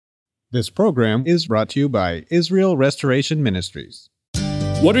This program is brought to you by Israel Restoration Ministries.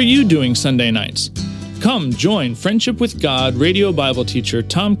 What are you doing Sunday nights? Come join Friendship with God radio Bible teacher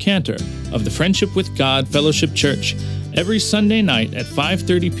Tom Cantor of the Friendship with God Fellowship Church every Sunday night at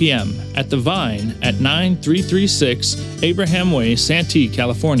 5:30 p.m. at The Vine at 9336 Abraham Way, Santee,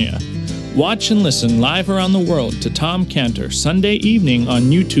 California. Watch and listen live around the world to Tom Cantor Sunday evening on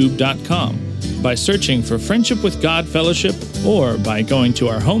YouTube.com by searching for Friendship with God Fellowship or by going to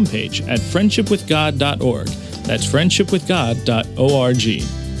our homepage at friendshipwithgod.org. That's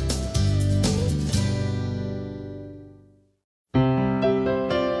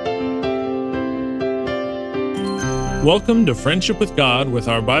Welcome to Friendship with God with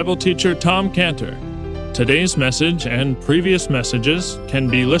our Bible teacher, Tom Cantor. Today's message and previous messages can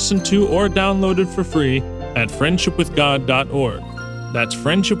be listened to or downloaded for free at friendshipwithgod.org. That's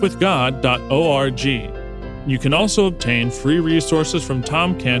friendshipwithgod.org. You can also obtain free resources from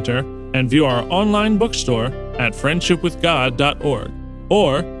Tom Cantor and view our online bookstore at friendshipwithgod.org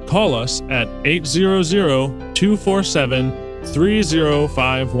or call us at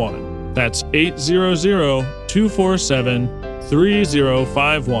 800-247-3051. That's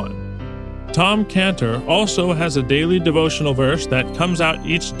 800-247-3051. Tom Cantor also has a daily devotional verse that comes out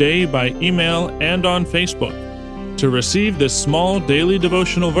each day by email and on Facebook. To receive this small daily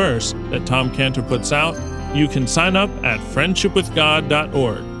devotional verse that Tom Cantor puts out, you can sign up at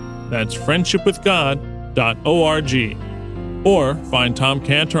friendshipwithgod.org. That's friendshipwithgod.org. Or find Tom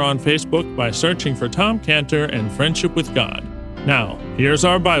Cantor on Facebook by searching for Tom Cantor and Friendship with God. Now, here's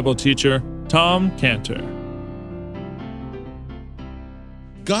our Bible teacher, Tom Cantor.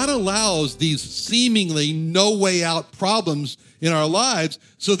 God allows these seemingly no way out problems in our lives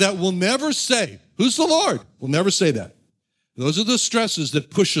so that we'll never say, "Who's the Lord?" We'll never say that. Those are the stresses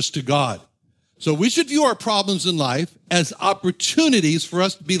that push us to God. So we should view our problems in life as opportunities for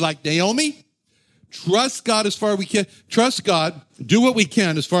us to be like Naomi. Trust God as far as we can. Trust God. Do what we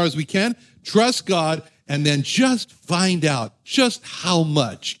can as far as we can. Trust God, and then just find out just how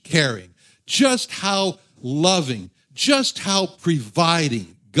much caring, just how loving, just how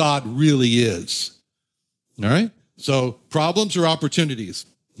providing God really is. All right? So problems or opportunities?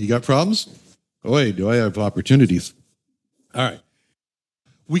 You got problems? Boy, do I have opportunities. All right.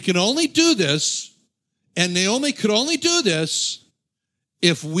 We can only do this, and Naomi could only do this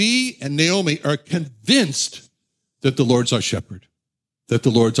if we and Naomi are convinced that the Lord's our shepherd, that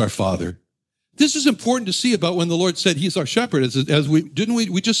the Lord's our father. This is important to see about when the Lord said he's our shepherd, as we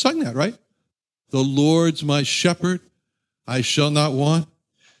just sung that, right? The Lord's my shepherd, I shall not want.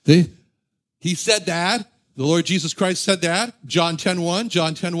 He said that. The Lord Jesus Christ said that. John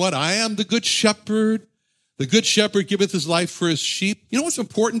 10:1, I am the good shepherd. The good shepherd giveth his life for his sheep. You know what's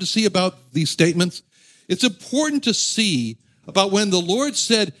important to see about these statements? It's important to see about when the Lord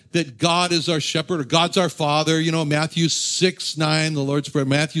said that God is our shepherd or God's our father. You know, Matthew 6:9, the Lord's Prayer,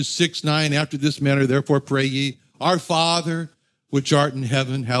 Matthew 6:9, after this manner, therefore pray ye, our Father, which art in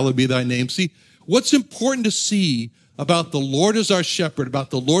heaven, hallowed be thy name. See, what's important to see about the Lord as our shepherd, about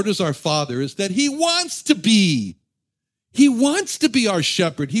the Lord as our father, is that he wants to be. He wants to be our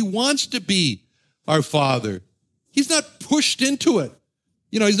shepherd. He wants to be our father. He's not pushed into it.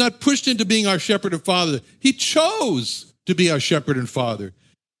 You know, he's not pushed into being our shepherd and father. He chose to be our shepherd and father.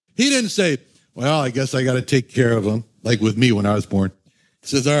 He didn't say, well, I guess I got to take care of him, like with me when I was born. He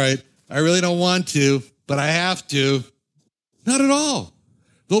says, all right, I really don't want to, but I have to. Not at all.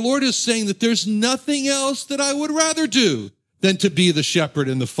 The Lord is saying that there's nothing else that I would rather do than to be the shepherd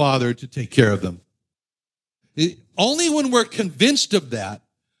and the father to take care of them. Only when we're convinced of that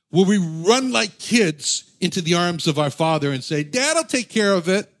will we run like kids into the arms of our father and say, Dad will take care of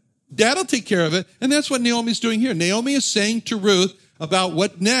it. Dad will take care of it. And that's what Naomi's doing here. Naomi is saying to Ruth about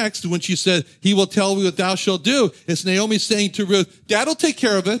what next when she said, he will tell me what thou shalt do. It's Naomi saying to Ruth, Dad will take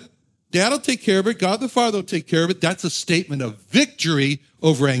care of it. Dad will take care of it. God the Father will take care of it. That's a statement of victory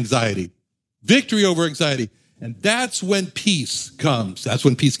over anxiety. Victory over anxiety. And that's when peace comes. That's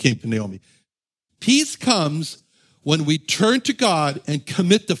when peace came to Naomi. Peace comes when we turn to God and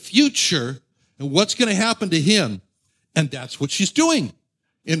commit the future and what's going to happen to him. And that's what she's doing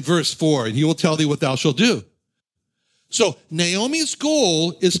in verse 4. And he will tell thee what thou shalt do. So Naomi's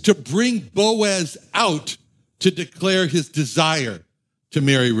goal is to bring Boaz out to declare his desire to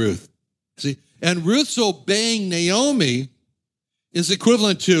marry Ruth. See, and Ruth's obeying Naomi is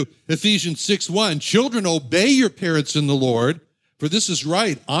equivalent to Ephesians 6:1. Children, obey your parents in the Lord, for this is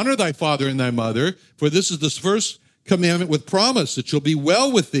right. Honor thy father and thy mother, for this is the first commandment with promise, that shall be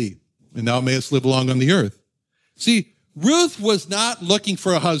well with thee, and thou mayest live long on the earth. See, Ruth was not looking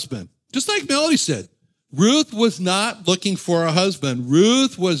for a husband. Just like Melody said, Ruth was not looking for a husband.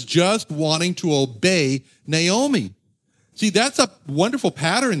 Ruth was just wanting to obey Naomi. See, that's a wonderful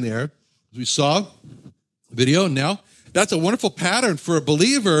pattern there, as we saw the video now. That's a wonderful pattern for a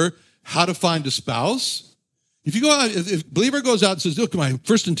believer, how to find a spouse. If you go out, if a believer goes out and says, look, my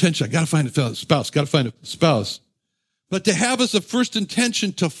first intention, I got to find a spouse, but to have as a first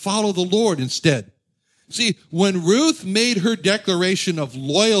intention to follow the Lord instead. See, when Ruth made her declaration of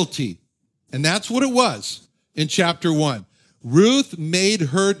loyalty, and that's what it was in chapter 1, Ruth made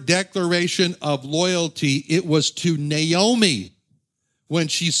her declaration of loyalty. It was to Naomi when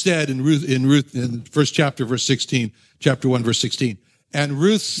she said in the first chapter, verse 16, chapter 1, verse 16, and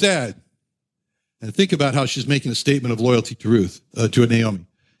Ruth said, and think about how she's making a statement of loyalty to Naomi.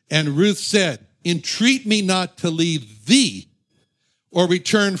 And Ruth said, entreat me not to leave thee or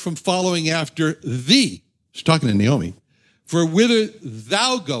return from following after thee. She's talking to Naomi. For whither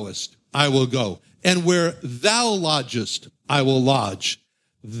thou goest, I will go. And where thou lodgest, I will lodge.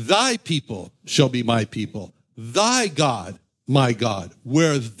 Thy people shall be my people. Thy God, my God.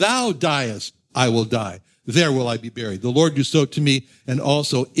 Where thou diest, I will die. There will I be buried. The Lord do so to me, and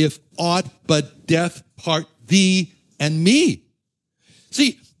also if aught but death part thee and me.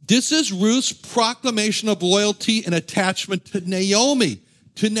 See, this is Ruth's proclamation of loyalty and attachment to Naomi.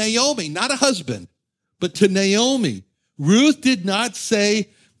 To Naomi, not a husband, but to Naomi. Ruth did not say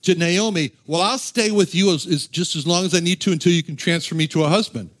to Naomi, well, I'll stay with you just as long as I need to until you can transfer me to a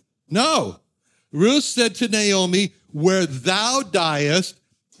husband. No. Ruth said to Naomi, where thou diest,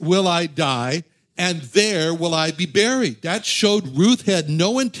 will I die, and there will I be buried. That showed Ruth had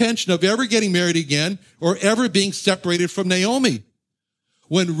no intention of ever getting married again or ever being separated from Naomi.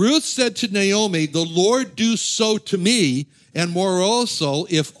 When Ruth said to Naomi, the Lord do so to me, and more also,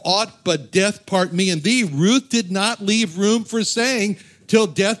 if aught but death part me and thee, Ruth did not leave room for saying, till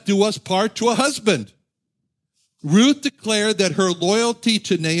death do us part to a husband. Ruth declared that her loyalty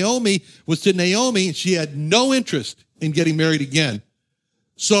to Naomi was to Naomi, and she had no interest in getting married again.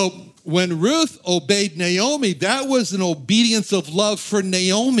 So when Ruth obeyed Naomi, that was an obedience of love for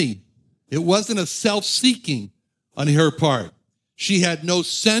Naomi. It wasn't a self-seeking on her part. She had no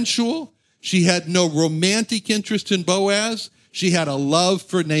sensual, she had no romantic interest in Boaz. She had a love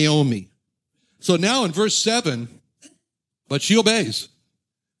for Naomi. So now in verse 7, but she obeys.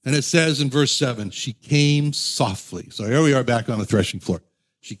 And it says in verse 7, she came softly. So here we are back on the threshing floor.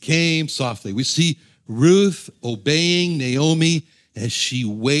 She came softly. We see Ruth obeying Naomi as she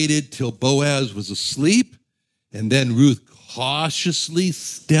waited till Boaz was asleep. And then Ruth cautiously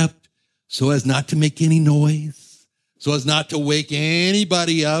stepped so as not to make any noise, so as not to wake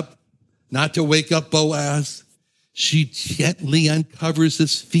anybody up, not to wake up Boaz. She gently uncovers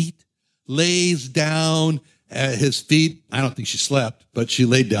his feet, lays down at his feet. I don't think she slept, but she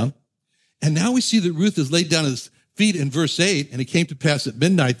laid down. And now we see that Ruth has laid down his feet in verse 8, and it came to pass at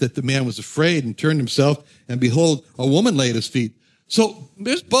midnight that the man was afraid and turned himself, and behold, a woman lay at his feet. So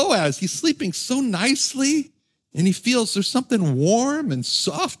there's Boaz. He's sleeping so nicely, and he feels there's something warm and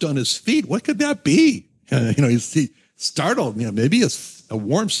soft on his feet. What could that be? He's startled. Maybe a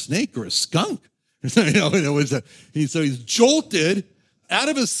warm snake or a skunk. So he's jolted out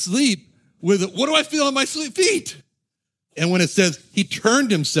of his sleep with, what do I feel on my feet? And when it says he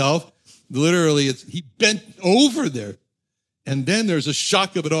turned himself, literally he bent over there. And then there's a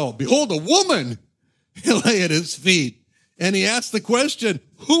shock of it all. Behold, a woman lay at his feet. And he asked the question,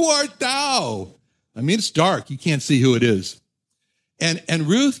 who art thou? I mean, it's dark. You can't see who it is. And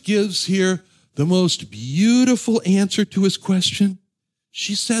Ruth gives here the most beautiful answer to his question.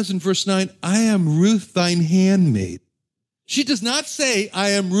 She says in verse 9, I am Ruth, thine handmaid. She does not say, I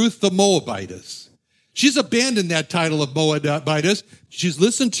am Ruth the Moabitess. She's abandoned that title of Moabitess. She's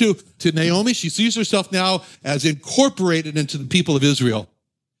listened to Naomi. She sees herself now as incorporated into the people of Israel.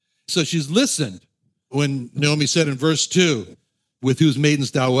 So she's listened when Naomi said in verse 2, with whose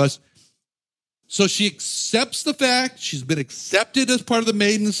maidens thou wast. So she accepts the fact she's been accepted as part of the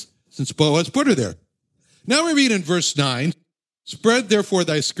maidens since Boaz put her there. Now we read in verse 9, spread therefore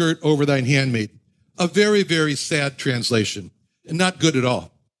thy skirt over thine handmaid. A very, very sad translation, and not good at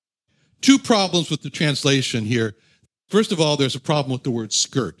all. Two problems with the translation here. First of all, there's a problem with the word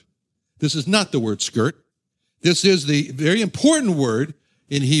skirt. This is not the word skirt. This is the very important word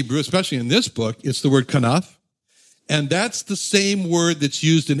in Hebrew, especially in this book. It's the word kanaf. And that's the same word that's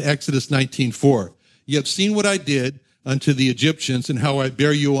used in Exodus 19:4. You have seen what I did unto the Egyptians and how I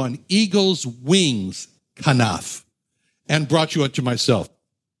bear you on eagle's wings, kanaf, and brought you unto myself.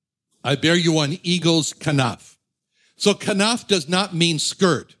 I bear you on eagle's kanaf. So kanaf does not mean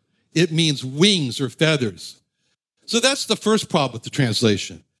skirt. It means wings or feathers. So that's the first problem with the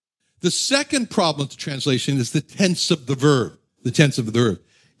translation. The second problem with the translation is the tense of the verb. The tense of the verb.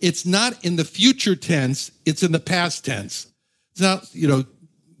 It's not in the future tense, it's in the past tense. It's not,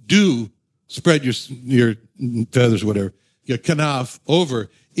 do spread your feathers, whatever, your kanaf over.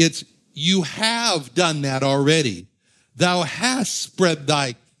 It's you have done that already. Thou hast spread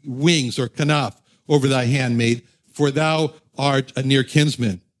thy wings or kanaf over thy handmaid, for thou art a near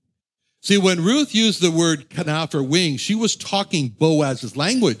kinsman. See, when Ruth used the word kanaf or wing, she was talking Boaz's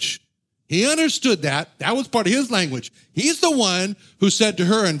language. He understood that. That was part of his language. He's the one who said to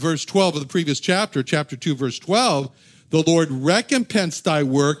her in verse 12 of the previous chapter, chapter 2, verse 12, the Lord recompense thy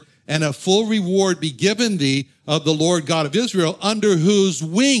work, and a full reward be given thee of the Lord God of Israel, under whose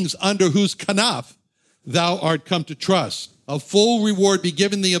wings, under whose kanaf thou art come to trust. A full reward be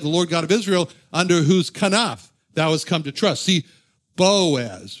given thee of the Lord God of Israel, under whose kanaf thou hast come to trust. See,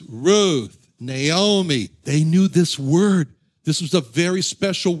 Boaz, Ruth, Naomi, they knew this word. This was a very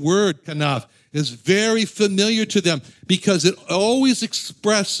special word, kanaf. It's very familiar to them because it always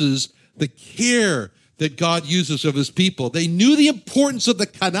expresses the care that God uses of his people. They knew the importance of the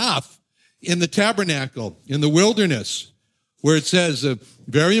kanaf in the tabernacle, in the wilderness, where it says,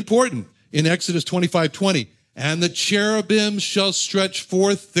 very important, in Exodus 25:20, and the cherubim shall stretch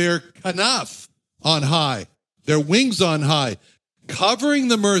forth their kanaf on high, their wings on high, covering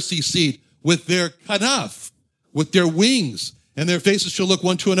the mercy seat with their kanaf, with their wings, and their faces shall look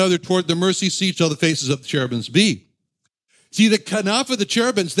one to another toward the mercy seat shall the faces of the cherubims be. See, the kanaf of the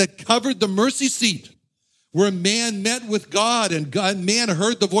cherubims that covered the mercy seat, where man met with God and man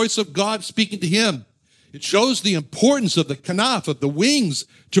heard the voice of God speaking to him. It shows the importance of the kanaf, of the wings,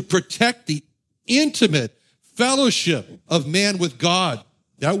 to protect the intimate fellowship of man with God.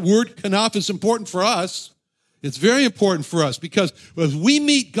 That word kanaf is important for us. It's very important for us because as we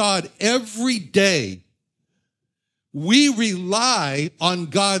meet God every day, we rely on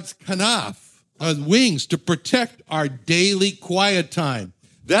God's kanaf, on wings, to protect our daily quiet time.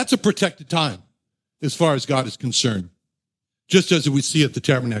 That's a protected time as far as God is concerned, just as we see at the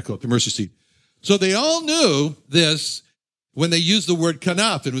tabernacle, at the mercy seat. So they all knew this when they used the word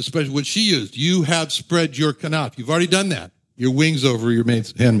kanaf, and especially when she used, you have spread your kanaf. You've already done that, your wings over your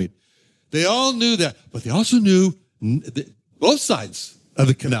handmaid. They all knew that, but they also knew both sides of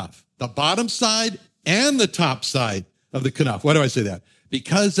the kanaf, the bottom side and the top side of the kanaf. Why do I say that?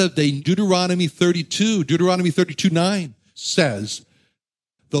 Because of the Deuteronomy 32:9 says,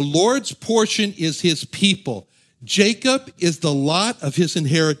 the Lord's portion is his people. Jacob is the lot of his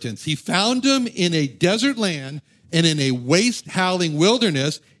inheritance. He found him in a desert land and in a waste howling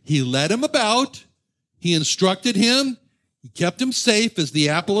wilderness. He led him about. He instructed him. He kept him safe as the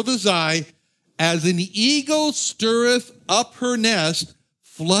apple of his eye. As an eagle stirreth up her nest,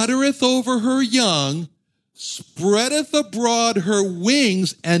 fluttereth over her young, spreadeth abroad her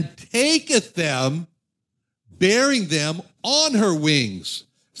wings, and taketh them, bearing them on her wings.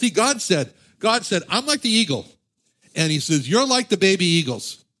 See, God said, I'm like the eagle. And he says, you're like the baby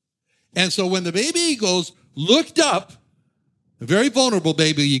eagles. And so when the baby eagles looked up, the very vulnerable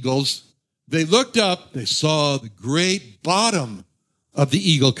baby eagles, they looked up, they saw the great bottom of the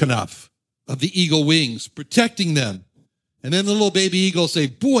eagle kanaf, of the eagle wings, protecting them. And then the little baby eagles say,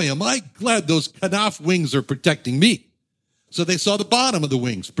 boy, am I glad those kanaf wings are protecting me. So they saw the bottom of the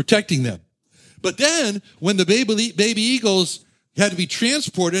wings, protecting them. But then when the baby eagles had to be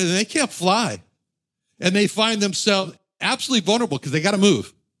transported and they can't fly, and they find themselves absolutely vulnerable because they got to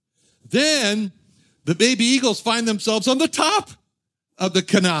move. Then the baby eagles find themselves on the top of the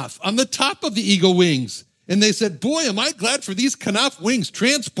kanaf, on the top of the eagle wings. And they said, boy, am I glad for these kanaf wings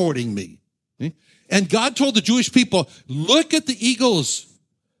transporting me. And God told the Jewish people, look at the eagles.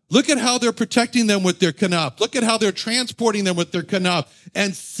 Look at how they're protecting them with their kanaf. Look at how they're transporting them with their kanaf.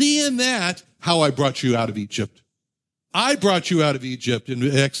 And see in that how I brought you out of Egypt. I brought you out of Egypt in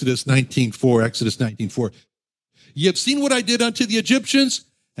Exodus 19:4. Ye have seen what I did unto the Egyptians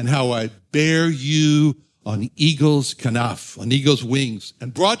and how I bear you on eagle's kanaf, on eagle's wings,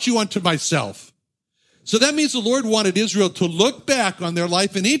 and brought you unto myself. So that means the Lord wanted Israel to look back on their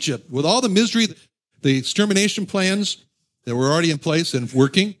life in Egypt with all the misery, the extermination plans that were already in place and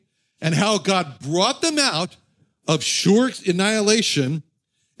working, and how God brought them out of sure annihilation,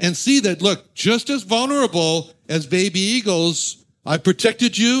 and see that, look, just as vulnerable as baby eagles, I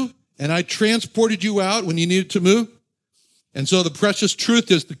protected you and I transported you out when you needed to move. And so the precious truth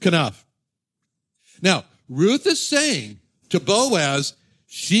is the kanaf. Now, Ruth is saying to Boaz,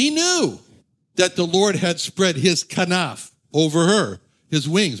 she knew that the Lord had spread his kanaf over her, his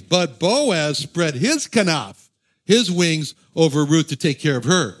wings, but Boaz spread his kanaf, his wings, over Ruth to take care of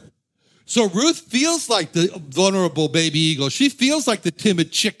her. So Ruth feels like the vulnerable baby eagle. She feels like the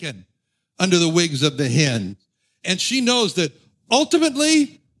timid chicken under the wings of the hen. And she knows that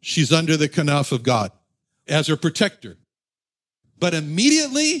ultimately she's under the kanaf of God as her protector. But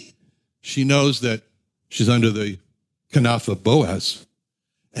immediately she knows that she's under the kanaf of Boaz.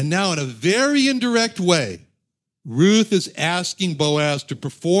 And now in a very indirect way, Ruth is asking Boaz to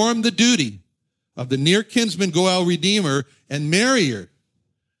perform the duty of the near kinsman Goel redeemer and marry her.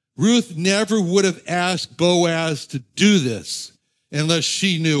 Ruth never would have asked Boaz to do this unless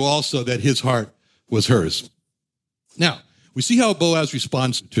she knew also that his heart was hers. Now, we see how Boaz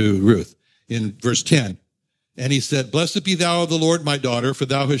responds to Ruth in verse 10. And he said, "Blessed be thou of the Lord, my daughter, for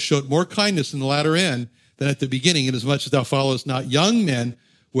thou hast showed more kindness in the latter end than at the beginning, inasmuch as thou followest not young men,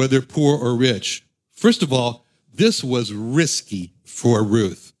 whether poor or rich." First of all, this was risky for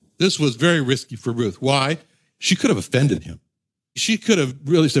Ruth. This was very risky for Ruth. Why? She could have offended him. She could have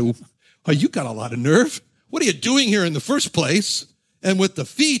really said, "Oh, you got a lot of nerve. What are you doing here in the first place? And with the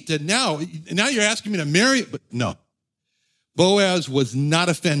feet, and now you're asking me to marry?" But no. Boaz was not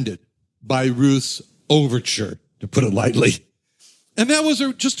offended by Ruth's overture, to put it lightly. And that was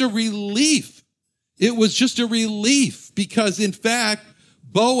just a relief. It was just a relief because, in fact,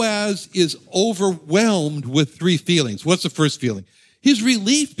 Boaz is overwhelmed with three feelings. What's the first feeling? He's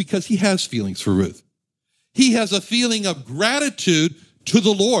relieved because he has feelings for Ruth. He has a feeling of gratitude to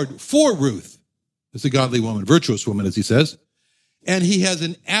the Lord for Ruth. As a godly woman, virtuous woman, as he says. And he has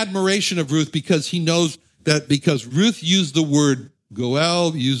an admiration of Ruth because he knows that because Ruth used the word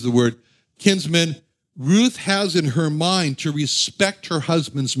Goel, used the word kinsman, Ruth has in her mind to respect her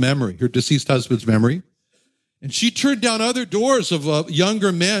husband's memory, her deceased husband's memory. And she turned down other doors of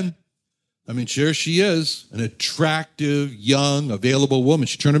younger men. I mean, here she is, an attractive, young, available woman.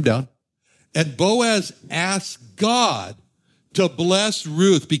 She turned him down. And Boaz asked God to bless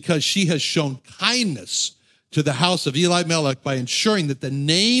Ruth because she has shown kindness to the house of Elimelech by ensuring that the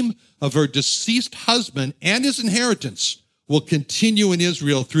name of her deceased husband and his inheritance will continue in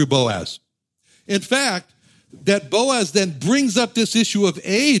Israel through Boaz. In fact, that Boaz then brings up this issue of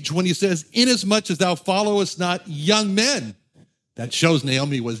age when he says, "Inasmuch as thou followest not young men." That shows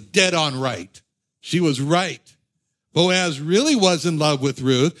Naomi was dead on right. She was right. Boaz really was in love with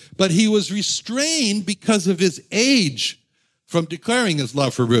Ruth, but he was restrained because of his age from declaring his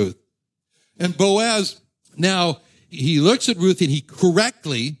love for Ruth. And Boaz, now, he looks at Ruth and he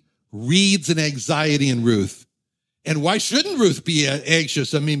correctly reads an anxiety in Ruth. And why shouldn't Ruth be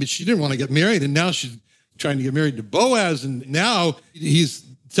anxious? I mean, but she didn't want to get married, and now she's trying to get married to Boaz, and now he's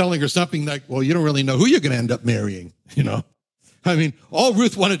telling her something like, "Well, you don't really know who you're going to end up marrying," you know? I mean, all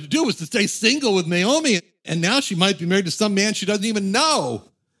Ruth wanted to do was to stay single with Naomi, and now she might be married to some man she doesn't even know.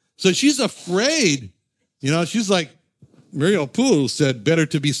 So she's afraid. You know, she's like, Muriel Poole said, "Better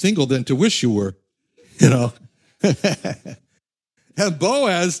to be single than to wish you were," you know? And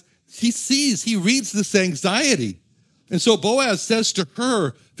Boaz, he reads this anxiety. And so Boaz says to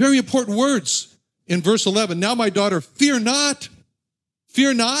her very important words in verse 11, "Now, my daughter, fear not.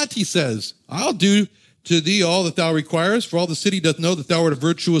 Fear not," he says. "I'll do to thee all that thou requirest, for all the city doth know that thou art a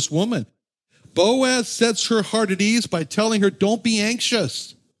virtuous woman." Boaz sets her heart at ease by telling her, don't be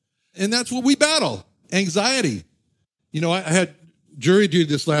anxious. And that's what we battle, anxiety. You know, I had jury duty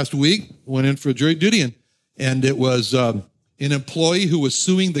this last week, went in for jury duty, and it was an employee who was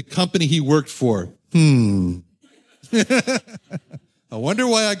suing the company he worked for. I wonder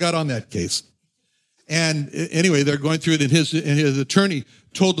why I got on that case. And anyway, they're going through it, and his attorney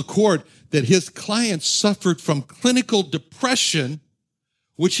told the court that his client suffered from clinical depression,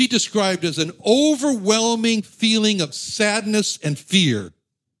 which he described as an overwhelming feeling of sadness and fear.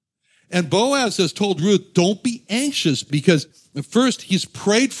 And Boaz has told Ruth, don't be anxious, because first he's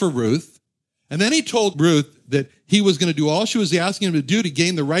prayed for Ruth, and then he told Ruth that he was going to do all she was asking him to do to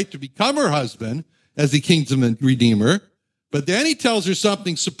gain the right to become her husband as the kinsman redeemer. But then he tells her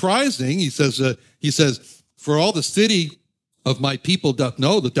something surprising. He says, "For all the city of my people doth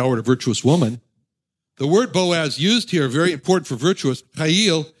know that thou art a virtuous woman." The word Boaz used here, very important for virtuous,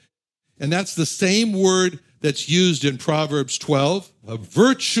 chayil, and that's the same word that's used in Proverbs 12, a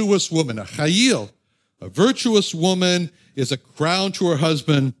virtuous woman, a chayil. A virtuous woman is a crown to her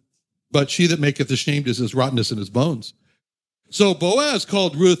husband, but she that maketh ashamed is his rottenness in his bones. So Boaz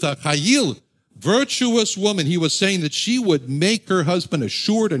called Ruth a chayil, virtuous woman. He was saying that she would make her husband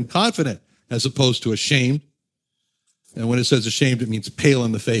assured and confident as opposed to ashamed. And when it says ashamed, it means pale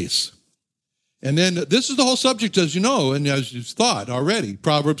in the face. And then this is the whole subject, as you know, and as you've thought already.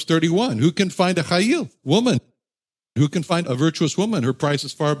 Proverbs 31, who can find a chayil woman? Who can find a virtuous woman? Her price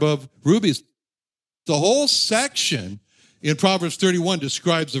is far above rubies. The whole section in Proverbs 31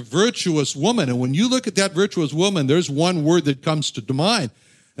 describes a virtuous woman. And when you look at that virtuous woman, there's one word that comes to mind.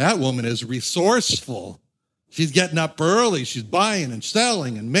 That woman is resourceful. She's getting up early. She's buying and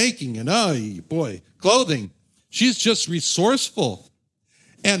selling and making and, clothing. She's just resourceful.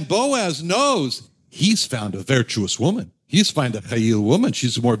 And Boaz knows he's found a virtuous woman. He's found a Chayil woman.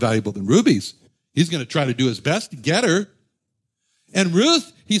 She's more valuable than rubies. He's going to try to do his best to get her. And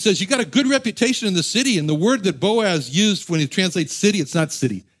Ruth, he says, you got a good reputation in the city. And the word that Boaz used when he translates city, it's not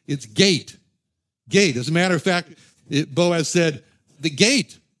city. It's gate. Gate. As a matter of fact, Boaz said, the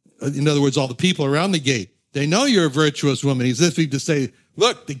gate. In other words, all the people around the gate. They know you're a virtuous woman. He's as if to say,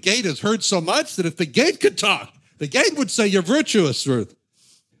 look, the gate has heard so much that if the gate could talk, the gate would say you're virtuous, Ruth.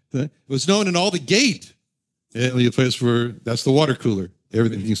 It was known in all the gate. The place where, that's the water cooler.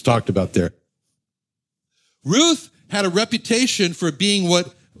 Everything's talked about there. Ruth had a reputation for being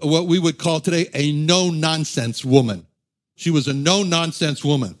what we would call today a no-nonsense woman. She was a no-nonsense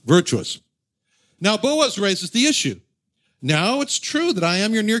woman, virtuous. Now, Boaz raises the issue. Now it's true that I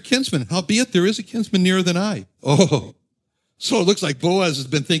am your near kinsman, howbeit there is a kinsman nearer than I. Oh, so it looks like Boaz has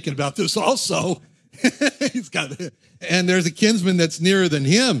been thinking about this also. And there's a kinsman that's nearer than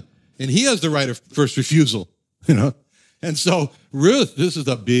him, and he has the right of first refusal, And so, Ruth, this is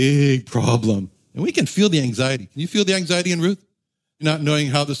a big problem. And we can feel the anxiety. Can you feel the anxiety in Ruth? Not knowing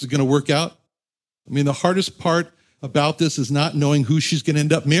how this is going to work out? I mean, the hardest part about this is not knowing who she's going to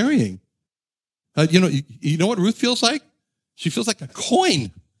end up marrying. You know what Ruth feels like? She feels like a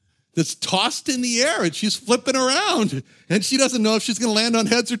coin that's tossed in the air and she's flipping around. And she doesn't know if she's going to land on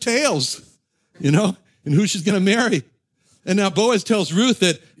heads or tails, and who she's going to marry. And now Boaz tells Ruth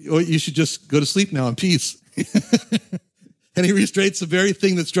that you should just go to sleep now in peace. And he restrains the very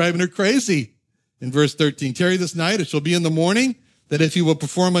thing that's driving her crazy. In verse 13, tarry this night, it shall be in the morning, that if you will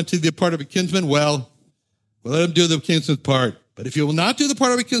perform unto the part of a kinsman, well, let him do the kinsman's part. But if you will not do the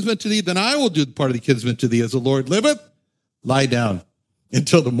part of a kinsman to thee, then I will do the part of the kinsman to thee. As the Lord liveth, lie down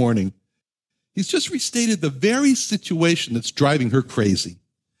until the morning. He's just restated the very situation that's driving her crazy.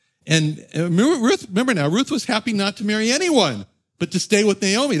 And remember now, Ruth was happy not to marry anyone, but to stay with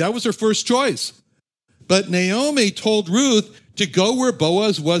Naomi. That was her first choice. But Naomi told Ruth to go where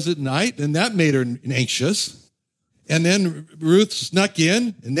Boaz was at night, and that made her anxious. And then Ruth snuck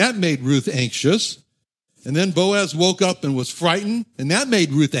in, and that made Ruth anxious. And then Boaz woke up and was frightened, and that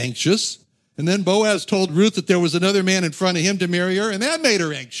made Ruth anxious. And then Boaz told Ruth that there was another man in front of him to marry her, and that made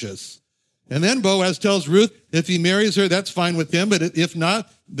her anxious. And then Boaz tells Ruth, if he marries her, that's fine with him, but if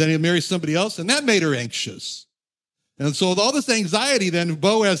not, then he'll marry somebody else, and that made her anxious. And so with all this anxiety, then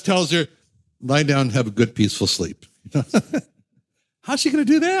Boaz tells her, lie down and have a good, peaceful sleep. How's she going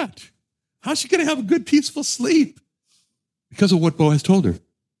to do that? How's she going to have a good, peaceful sleep? Because of what Boaz told her.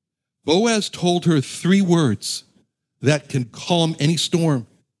 Boaz told her 3 words that can calm any storm.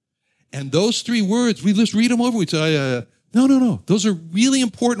 And those 3 words, we just read them over. We say, no. Those are really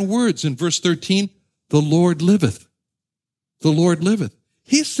important words in verse 13. The Lord liveth. The Lord liveth.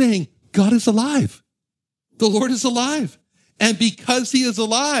 He's saying God is alive. The Lord is alive. And because he is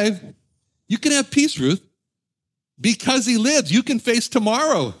alive, you can have peace, Ruth. Because he lives, you can face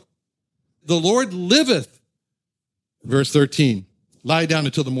tomorrow. The Lord liveth. Verse 13, lie down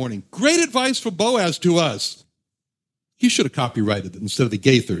until the morning. Great advice for Boaz to us. He should have copyrighted it instead of the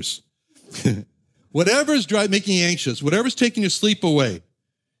Gaithers. Whatever's making you anxious, whatever's taking your sleep away,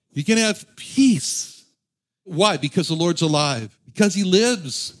 you can have peace. Why? Because the Lord's alive. Because he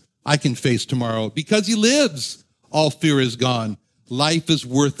lives, I can face tomorrow. Because he lives, all fear is gone. Life is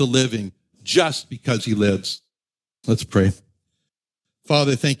worth the living just because he lives. Let's pray.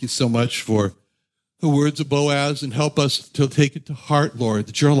 Father, thank you so much for the words of Boaz, and help us to take it to heart, Lord,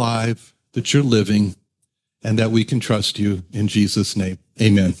 that you're alive, that you're living, and that we can trust you in Jesus' name.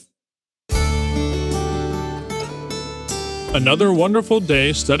 Amen. Another wonderful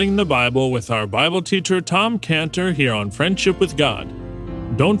day studying the Bible with our Bible teacher, Tom Cantor, here on Friendship with God.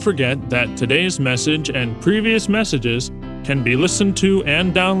 Don't forget that today's message and previous messages can be listened to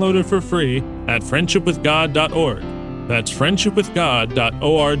and downloaded for free at friendshipwithgod.org. That's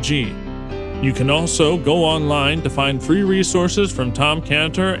friendshipwithgod.org. You can also go online to find free resources from Tom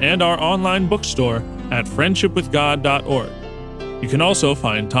Cantor and our online bookstore at friendshipwithgod.org. You can also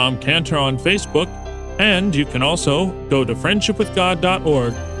find Tom Cantor on Facebook, and you can also go to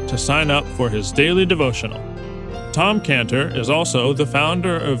friendshipwithgod.org to sign up for his daily devotional. Tom Cantor is also the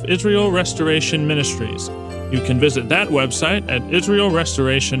founder of Israel Restoration Ministries. You can visit that website at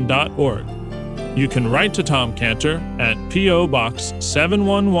israelrestoration.org. You can write to Tom Cantor at P.O. Box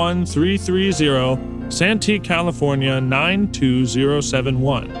 711330, Santee, California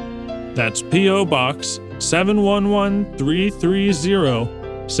 92071. That's P.O. Box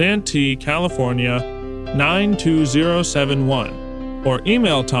 711330, Santee, California 92071. or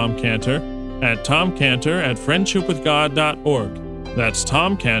email Tom Cantor at tomcantor@friendshipwithgod.org. That's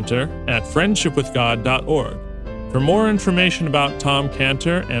tomcantor@friendshipwithgod.org. For more information about Tom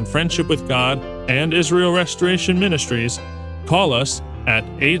Cantor and Friendship with God and Israel Restoration Ministries, call us at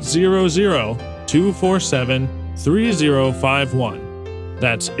 800-247-3051.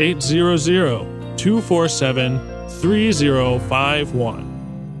 That's 800-247-3051.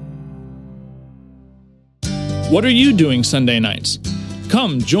 What are you doing Sunday nights?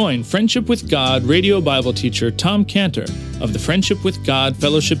 Come join Friendship with God radio Bible teacher Tom Cantor of the Friendship with God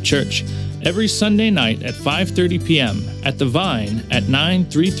Fellowship Church every Sunday night at 5:30 p.m. at The Vine at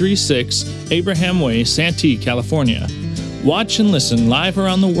 9336 Abraham Way, Santee, California. Watch and listen live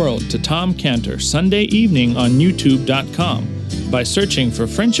around the world to Tom Cantor Sunday evening on YouTube.com by searching for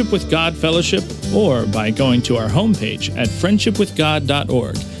Friendship with God Fellowship or by going to our homepage at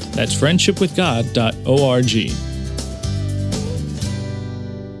friendshipwithgod.org. That's friendshipwithgod.org.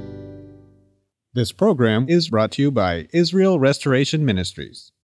 This program is brought to you by Israel Restoration Ministries.